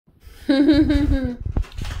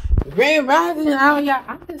Grand Rising, all y'all.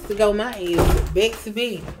 I'm just to go my ass back to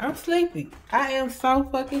bed. I'm sleepy. I am so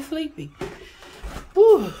fucking sleepy.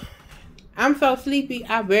 Whew. I'm so sleepy.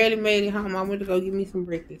 I barely made it home. I went to go get me some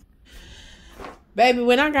breakfast. Baby,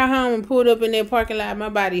 when I got home and pulled up in that parking lot, my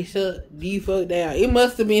body shut the fuck down. It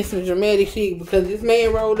must have been some dramatic shit because this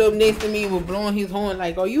man rolled up next to me and was blowing his horn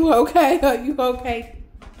like, "Are you okay? Are you okay?"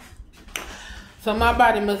 So my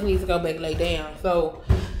body must need to go back lay down. So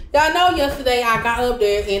y'all know yesterday I got up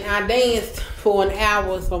there and I danced for an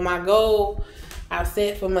hour. So my goal I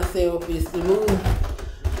set for myself is to move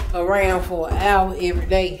around for an hour every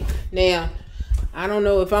day. Now, I don't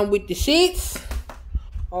know if I'm with the shits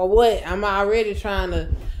or what. I'm already trying to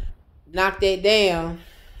knock that down.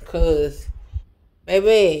 Cause,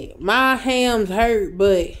 baby, my hams hurt.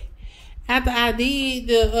 But after I did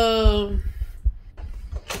the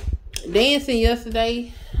dancing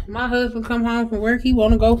yesterday, my husband come home from work. He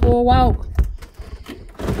want to go for a walk.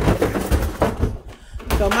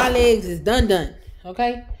 So my legs is done.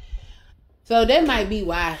 Okay? So that might be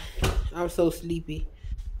why I'm so sleepy.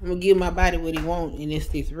 I'm going to give my body what he wants, and it's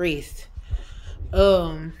this rest.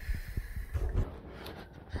 But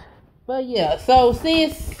yeah, so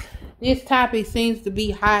since this topic seems to be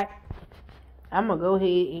hot, I'm gonna go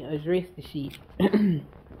ahead and address the shit. I'm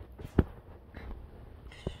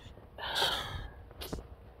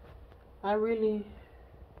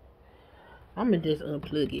gonna just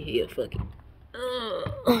unplug it here, fuck it.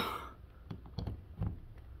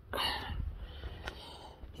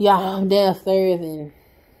 Y'all, I'm downstairs and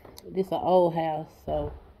this is an old house,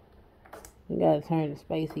 so we gotta turn the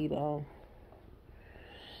space heater on.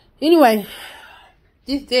 Anyway,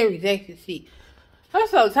 this Derrick Jaxn shit. I'm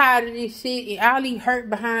so tired of this shit and all these hurt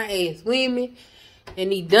behind ass women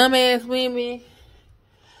and these dumb ass women.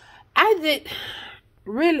 I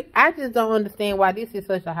just don't understand why this is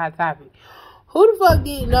such a hot topic. Who the fuck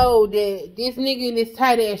didn't know that this nigga in this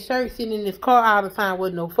tight ass shirt sitting in this car all the time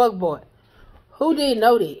wasn't no fuckboy? Who didn't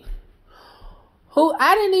know that?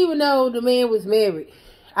 I didn't even know the man was married.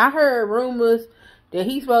 I heard rumors that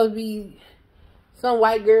he's supposed to be some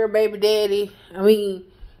white girl baby daddy. I mean,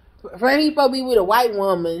 first he supposed to be with a white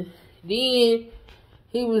woman. Then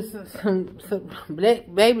he was some black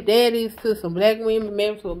baby daddies to some black women,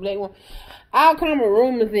 married to a black woman. All kind of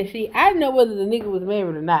rumors and shit. I didn't know whether the nigga was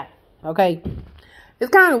married or not. Okay?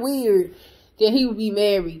 It's kind of weird that he would be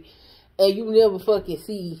married and you never fucking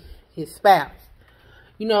see his spouse.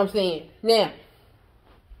 You know what I'm saying? Now,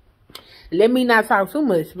 let me not talk too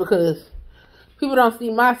much because people don't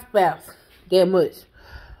see my spouse that much.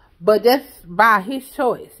 But that's by his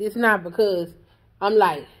choice. It's not because I'm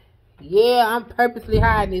like, yeah, I'm purposely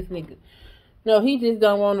hiding this nigga. No, he just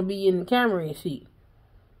don't want to be in the camera and shit.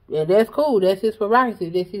 Yeah, that's cool. That's his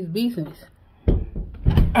prerogative. That's his business.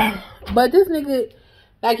 But this nigga,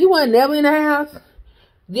 like, he wasn't never in the house.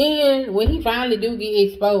 Then, when he finally do get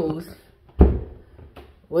exposed,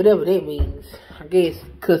 whatever that means, I guess,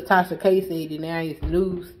 because Tasha K said it, now it's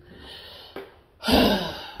news.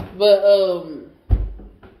 But,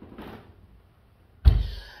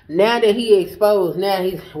 now that he exposed, now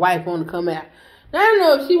his wife want to come out. Now, I don't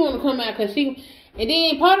know if she want to come out because she... And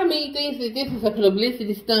then part of me thinks that this is a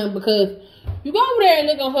publicity stunt because you go over there and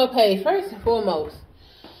look on her page. First and foremost,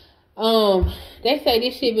 they say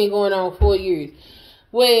this shit been going on 4 years.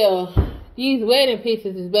 Well, these wedding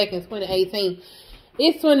pictures is back in 2018.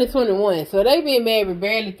 It's 2021. So they've been married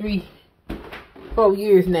barely 4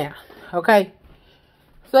 years now. Okay?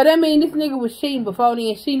 So that means this nigga was cheating before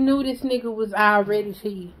then. She knew this nigga was already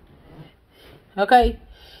cheating. Okay?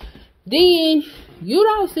 Then, you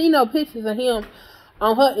don't see no pictures of him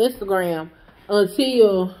on her Instagram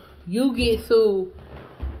until you get to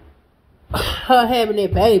her having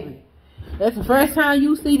that baby. That's the first time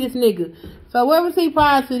you see this nigga. So, where was he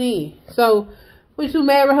prior to then? So, would you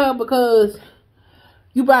marry her because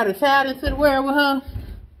you brought a child into the world with her?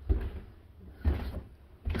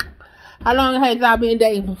 How long had y'all been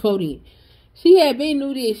dating before then? She had been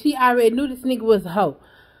knew this. She already knew this nigga was a hoe.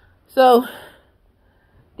 So,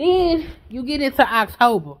 then you get into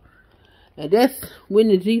October. And that's when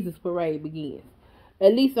the Jesus parade begins.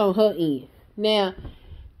 At least on her end. Now,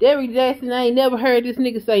 Derrick Jaxn, I ain't never heard this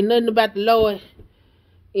nigga say nothing about the Lord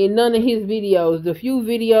in none of his videos. The few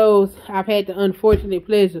videos I've had the unfortunate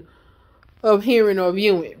pleasure of hearing or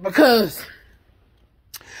viewing. Because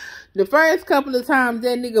the first couple of times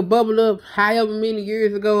that nigga bubbled up, however many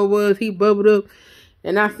years ago it was, he bubbled up.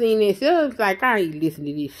 And I seen that shit, I was like, I ain't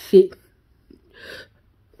listening to this shit.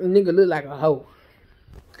 The nigga look like a hoe.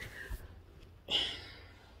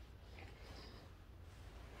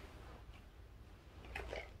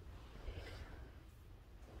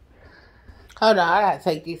 Hold on, I gotta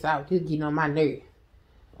take this out. Just getting on my nerves.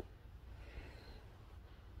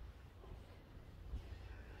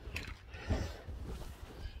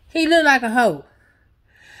 He look like a hoe.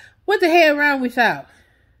 What the hell wrong with y'all?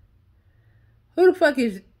 Who the fuck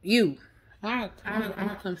is you? I'll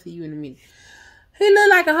come see you in a minute. He look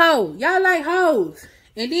like a hoe. Y'all like hoes.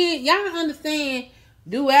 And then y'all understand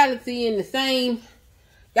duality in the same.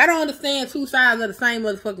 Y'all don't understand two sides of the same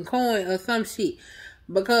motherfucking coin or some shit.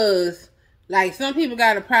 Because, like, some people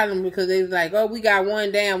got a problem because they was like, oh, we got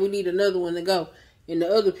one down, we need another one to go. In the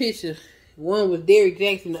other picture, one was Derrick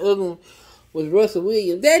Jaxn, the other one was Russell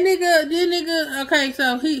Williams. That nigga, okay,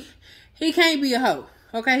 so he can't be a hoe.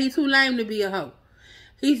 Okay, he too lame to be a hoe.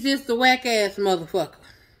 He's just a whack ass motherfucker.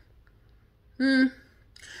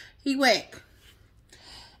 He whack.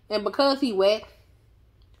 And because he whack,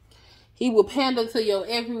 he will pander to your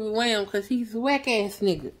every whim because he's a whack ass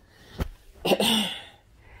nigga.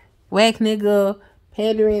 Whack nigga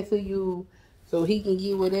pandering to you so he can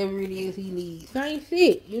get whatever it is he needs. Same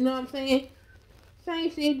shit, you know what I'm saying?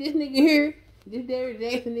 Same shit, this nigga here, this Derrick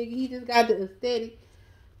Jaxn nigga, he just got the aesthetic.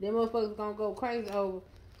 Them motherfuckers gonna go crazy over.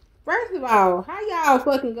 First of all, how y'all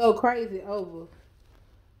fucking go crazy over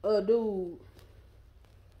a dude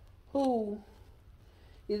who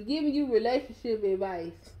is giving you relationship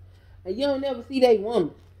advice and you don't never see they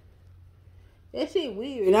woman? That shit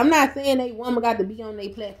weird. And I'm not saying they woman got to be on their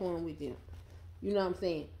platform with them. You know what I'm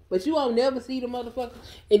saying? But you won't never see the motherfucker.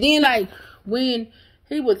 And then, like, when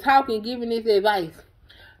he was talking, giving this advice,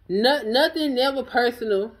 nothing never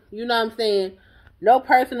personal. You know what I'm saying? No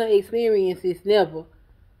personal experiences, never.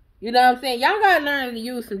 You know what I'm saying? Y'all gotta learn to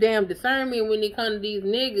use some damn discernment when it comes to these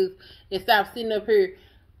niggas and stop sitting up here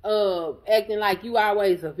acting like you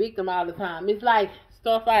always a victim all the time. It's like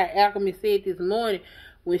Starfire Alchemy said this morning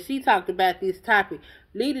when she talked about this topic.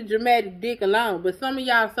 Leave the dramatic dick alone. But some of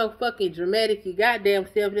y'all so fucking dramatic, you goddamn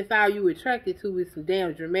self, that's all you attracted to is some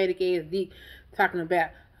damn dramatic ass dick talking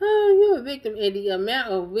about, oh, you a victim. And the amount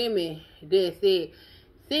of women that said,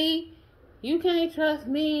 see, you can't trust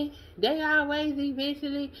me. They always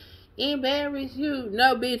eventually embarrass you.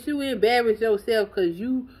 No, bitch, you embarrass yourself because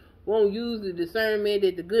you won't use the discernment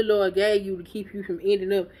that the good Lord gave you to keep you from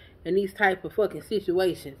ending up in these type of fucking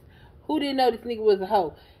situations. Who didn't know this nigga was a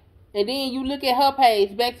hoe? And then you look at her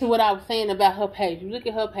page, back to what I was saying about her page. You look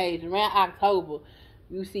at her page around October,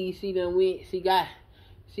 you see she done went, she got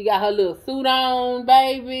her little suit on,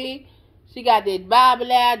 baby. She got that Bible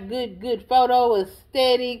out, good photo,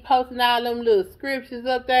 aesthetic, posting all them little scriptures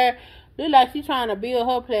up there. Look like she trying to build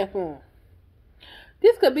her platform.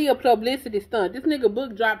 This could be a publicity stunt. This nigga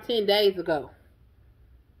book dropped 10 days ago.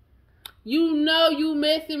 You know you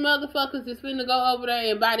messy motherfuckers is finna go over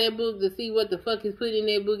there and buy that book to see what the fuck is put in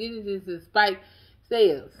that book. It's just to spike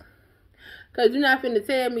sales. Cause you're not finna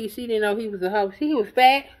tell me she didn't know he was a hoe. She was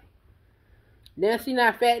fat. Now she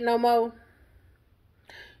not fat no more.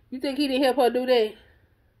 You think he didn't help her do that?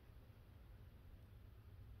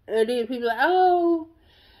 And then people like, oh,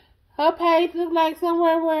 her page look like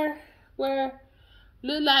somewhere where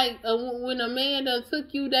look like when a man done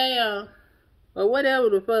took you down or whatever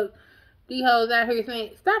the fuck. These hoes out here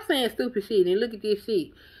saying, stop saying stupid shit and look at this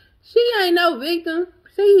shit. She ain't no victim.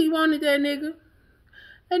 She wanted that nigga.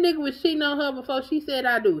 That nigga was cheating on her before she said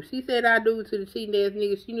I do. She said I do to the cheating ass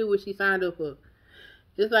nigga. She knew what she signed up for.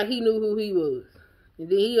 Just like he knew who he was. And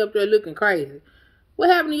then he up there looking crazy. What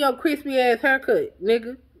happened to your crispy ass haircut,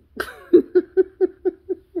 nigga?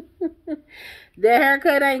 That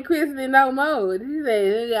haircut ain't crispy no more. She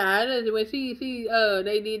said, yeah, when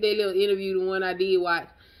they did that little interview, the one I did watch.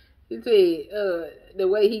 He said, the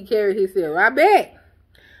way he carried himself. I bet.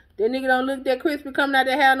 That nigga don't look that crispy coming out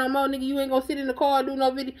that house no more. Nigga, you ain't gonna sit in the car and do no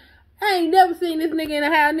video. I ain't never seen this nigga in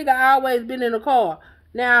the house. Nigga always been in the car.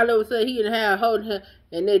 Now all of a sudden he in the house holding her.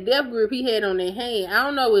 And that death grip he had on that hand. I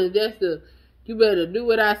don't know if that's the, you better do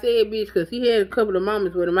what I said, bitch. Because he had a couple of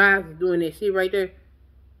moments where the moms was doing that shit right there.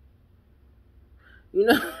 You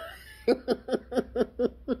know?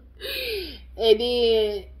 And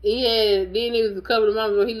then it was a couple of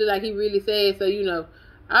moments where he looked like he really sad. So, you know,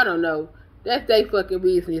 I don't know. That's their fucking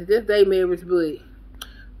business. That's their marriage, but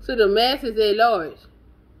to the masses at large,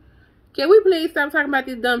 can we please stop talking about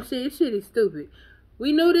this dumb shit? This shit is stupid.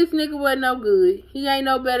 We knew this nigga wasn't no good. He ain't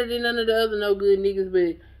no better than none of the other no good niggas,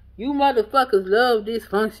 but you motherfuckers love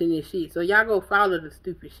dysfunction and shit. So y'all go follow the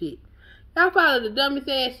stupid shit. Y'all follow the dumbest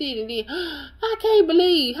ass shit and then, I can't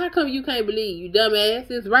believe. How come you can't believe, you dumbass?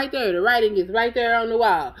 It's right there. The writing is right there on the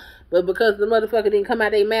wall. But because the motherfucker didn't come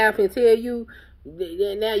out their mouth and tell you,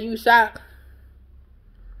 now you shocked.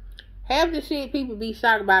 Half the shit people be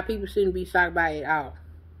shocked by, people shouldn't be shocked by at all.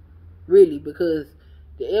 Really, because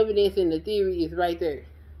The evidence and the theory is right there.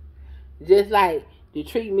 Just like the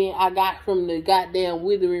treatment I got from the goddamn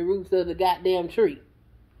withering roots of the goddamn tree.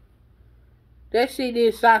 That shit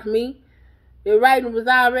didn't shock me. The writing was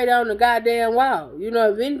already on the goddamn wall. You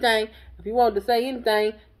know, if anything, if you wanted to say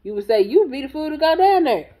anything, you would say, you be the fool to go down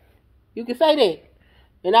there. You can say that.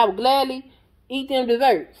 And I would gladly eat them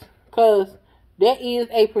desserts. Because that is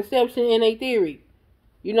a perception and a theory.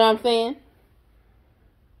 You know what I'm saying?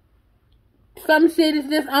 Some shit is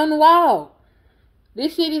just on the wall.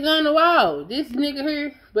 This shit is on the wall. This nigga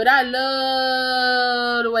here. But I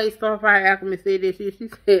love the way Starfire Alchemist said this shit. She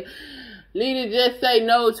said, leader, just say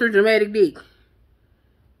no to dramatic dick.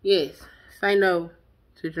 Yes. Say no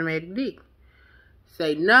to dramatic dick.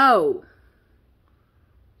 Say no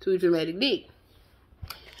to dramatic dick.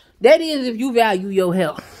 That is if you value your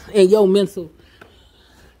health and your mental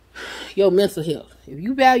health. If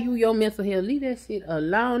you value your mental health, leave that shit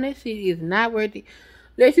alone. That shit is not worth it.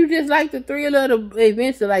 Unless you just like the thrill of the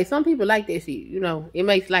adventure. Like, some people like that shit. You know, it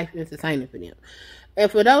makes life entertaining for them.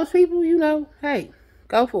 And for those people, you know, hey,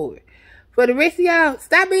 go for it. For the rest of y'all,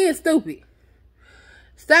 stop being stupid.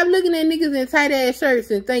 Stop looking at niggas in tight ass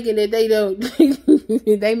shirts and thinking that they don't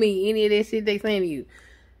they mean any of that shit they saying to you.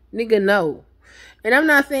 Nigga, no. And I'm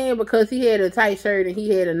not saying because he had a tight shirt and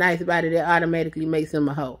he had a nice body that automatically makes him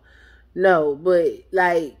a hoe. No, but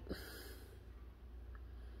like,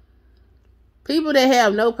 people that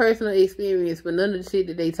have no personal experience for none of the shit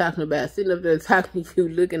that they talking about, sitting up there talking to you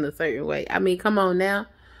looking a certain way. I mean, come on now.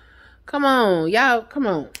 Come on, y'all, come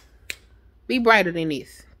on. Be brighter than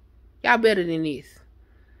this. Y'all better than this.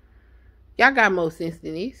 Y'all got more sense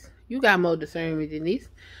than this. You got more discernment than this.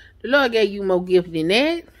 The Lord gave you more gift than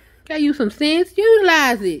that. Got you some sense.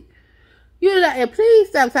 Utilize it. And please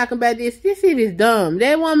stop talking about this. This shit is dumb.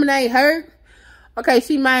 That woman ain't hurt. Okay,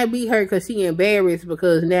 she might be hurt because she embarrassed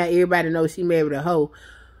because now everybody knows she married a hoe.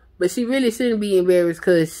 But she really shouldn't be embarrassed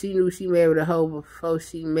because she knew she married a hoe before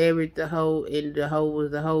she married the hoe. And the hoe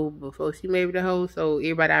was a hoe before she married the hoe. So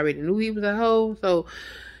everybody already knew he was a hoe. So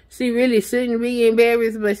she really shouldn't be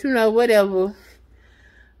embarrassed. But you know, whatever.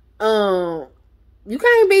 You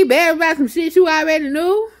can't be embarrassed about some shit you already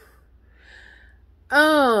knew.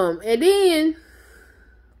 And then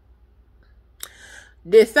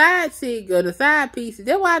the side chick or the side piece,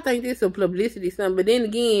 that's why I think this is a publicity something. But then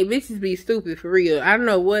again, bitches be stupid for real. I don't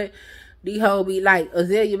know what the hoe be like.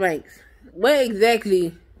 Azalea Banks, what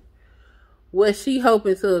exactly was she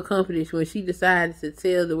hoping to accomplish when she decided to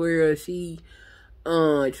tell the world she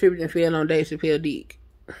tripped and fell on Dave Chappelle dick?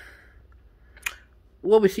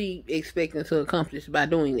 What was she expecting to accomplish by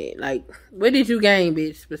doing that? Like, what did you gain,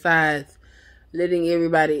 bitch, besides letting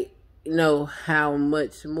everybody know how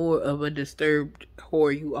much more of a disturbed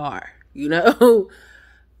whore you are, you know?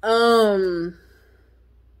 So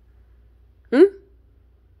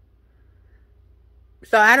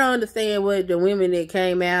I don't understand what the women that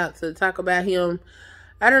came out to talk about him,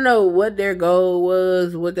 I don't know what their goal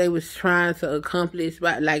was, what they was trying to accomplish.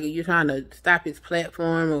 But like, you're trying to stop his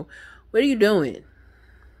platform, or what are you doing?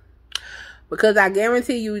 Because I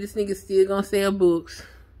guarantee you, this nigga still gonna sell books.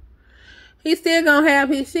 He still gonna have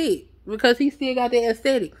his shit. Because he still got that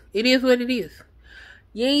aesthetic. It is what it is.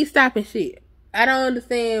 You ain't stopping shit. I don't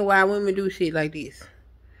understand why women do shit like this.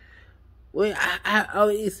 Well,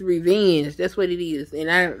 it's revenge. That's what it is. And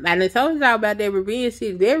I told y'all about that revenge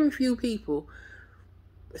shit. Very few people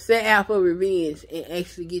set out for revenge and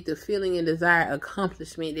actually get the feeling and desired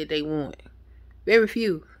accomplishment that they want. Very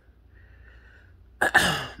few.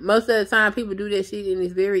 Most of the time, people do that shit and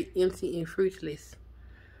it's very empty and fruitless.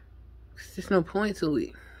 There's just no point to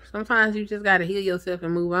it. Sometimes you just gotta heal yourself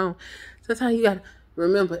and move on. Sometimes you gotta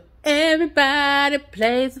remember, everybody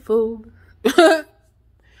plays the fool.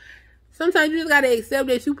 Sometimes you just gotta accept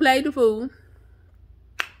that you played the fool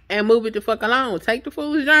and move it the fuck along. Take the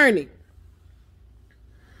fool's journey.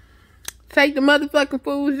 Take the motherfucking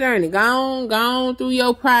fool's journey. Go on through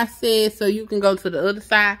your process so you can go to the other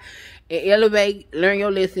side and elevate, learn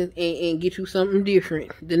your lessons, and get you something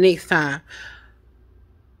different the next time.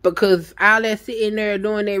 Because all that sitting there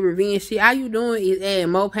doing that revenge shit, all you doing is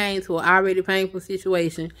adding more pain to an already painful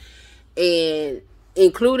situation and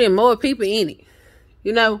including more people in it.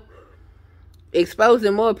 You know,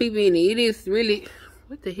 exposing more people in it. It is really,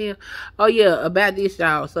 what the hell? Oh yeah, about this,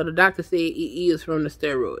 y'all. So the doctor said it is from the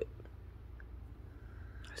steroid.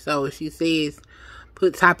 So she says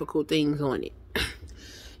put topical things on it.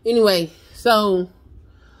 Anyway, so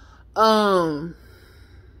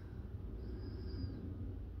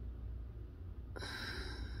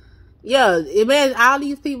yeah, imagine all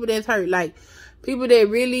these people that's hurt. Like, People that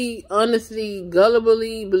really, honestly,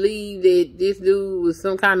 gullibly believe that this dude was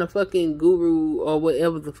some kind of fucking guru or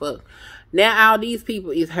whatever the fuck. Now all these people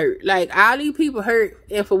is hurt. Like, all these people hurt,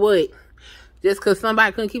 and for what? Just because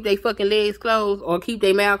somebody couldn't keep their fucking legs closed or keep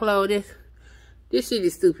their mouth closed? This shit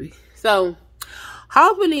is stupid. So,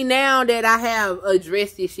 hopefully now that I have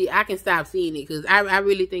addressed this shit, I can stop seeing it. Because I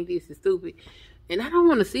really think this is stupid. And I don't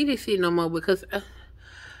want to see this shit no more because...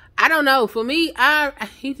 I don't know. For me,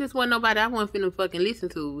 he just wasn't nobody I wasn't finna fucking listen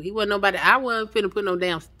to. He wasn't nobody I wasn't finna put no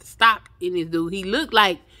damn stock in this dude. He looked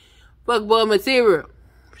like fuckboy material.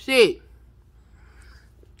 Shit.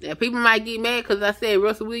 Now, people might get mad because I said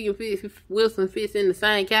Russell Wilson fits in the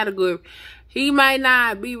same category. He might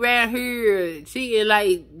not be around here cheating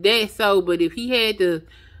like that, so, but if he had the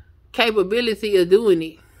capability of doing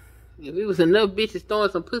it, if it was enough bitches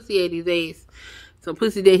throwing some pussy at his ass, some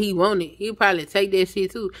pussy that he wanted, he'd probably take that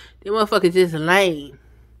shit too. That motherfucker just lame.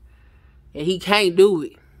 And he can't do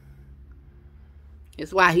it.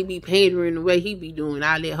 That's why he be pandering the way he be doing.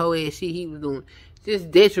 All that whole ass shit he was doing.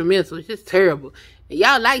 Just detrimental. It's just terrible. And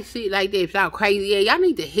y'all like shit like that. If y'all crazy, yeah, y'all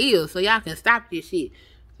need to heal so y'all can stop this shit.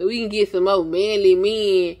 So we can get some more manly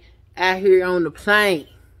men out here on the plane.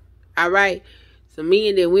 Alright? Some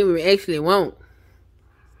men that women actually want.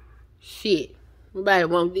 Shit. Nobody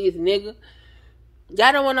want this nigga.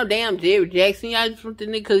 Y'all don't want no damn Derrick Jaxn. Y'all just want the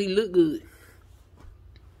nigga because he look good.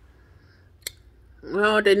 We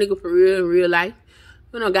don't want that nigga for real in real life.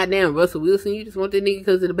 You don't goddamn Russell Wilson. You just want that nigga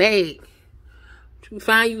because of the bag. You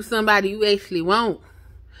find you somebody you actually want.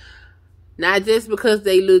 Not just because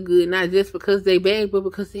they look good. Not just because they bad. But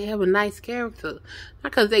because they have a nice character.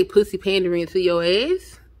 Not because they pussy pandering to your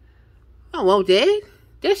ass. I don't want that.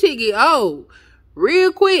 That shit get old.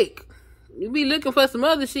 Real quick. You be looking for some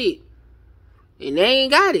other shit. And they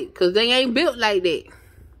ain't got it. Because they ain't built like that.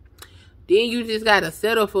 Then you just got to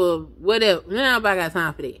settle for whatever. Nobody got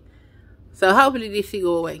time for that. So hopefully this shit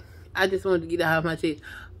go away. I just wanted to get that off my chest.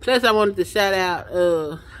 Plus I wanted to shout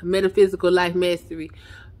out Metaphysical Life Mastery.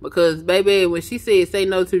 Because baby, when she said say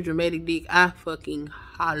no to dramatic dick, I fucking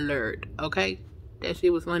hollered. Okay? That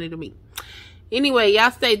shit was funny to me. Anyway, y'all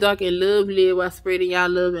stay dark and love live while spreading y'all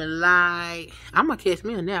love and light. I'm going to catch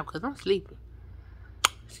me a nap because I'm sleeping.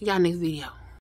 See y'all next video.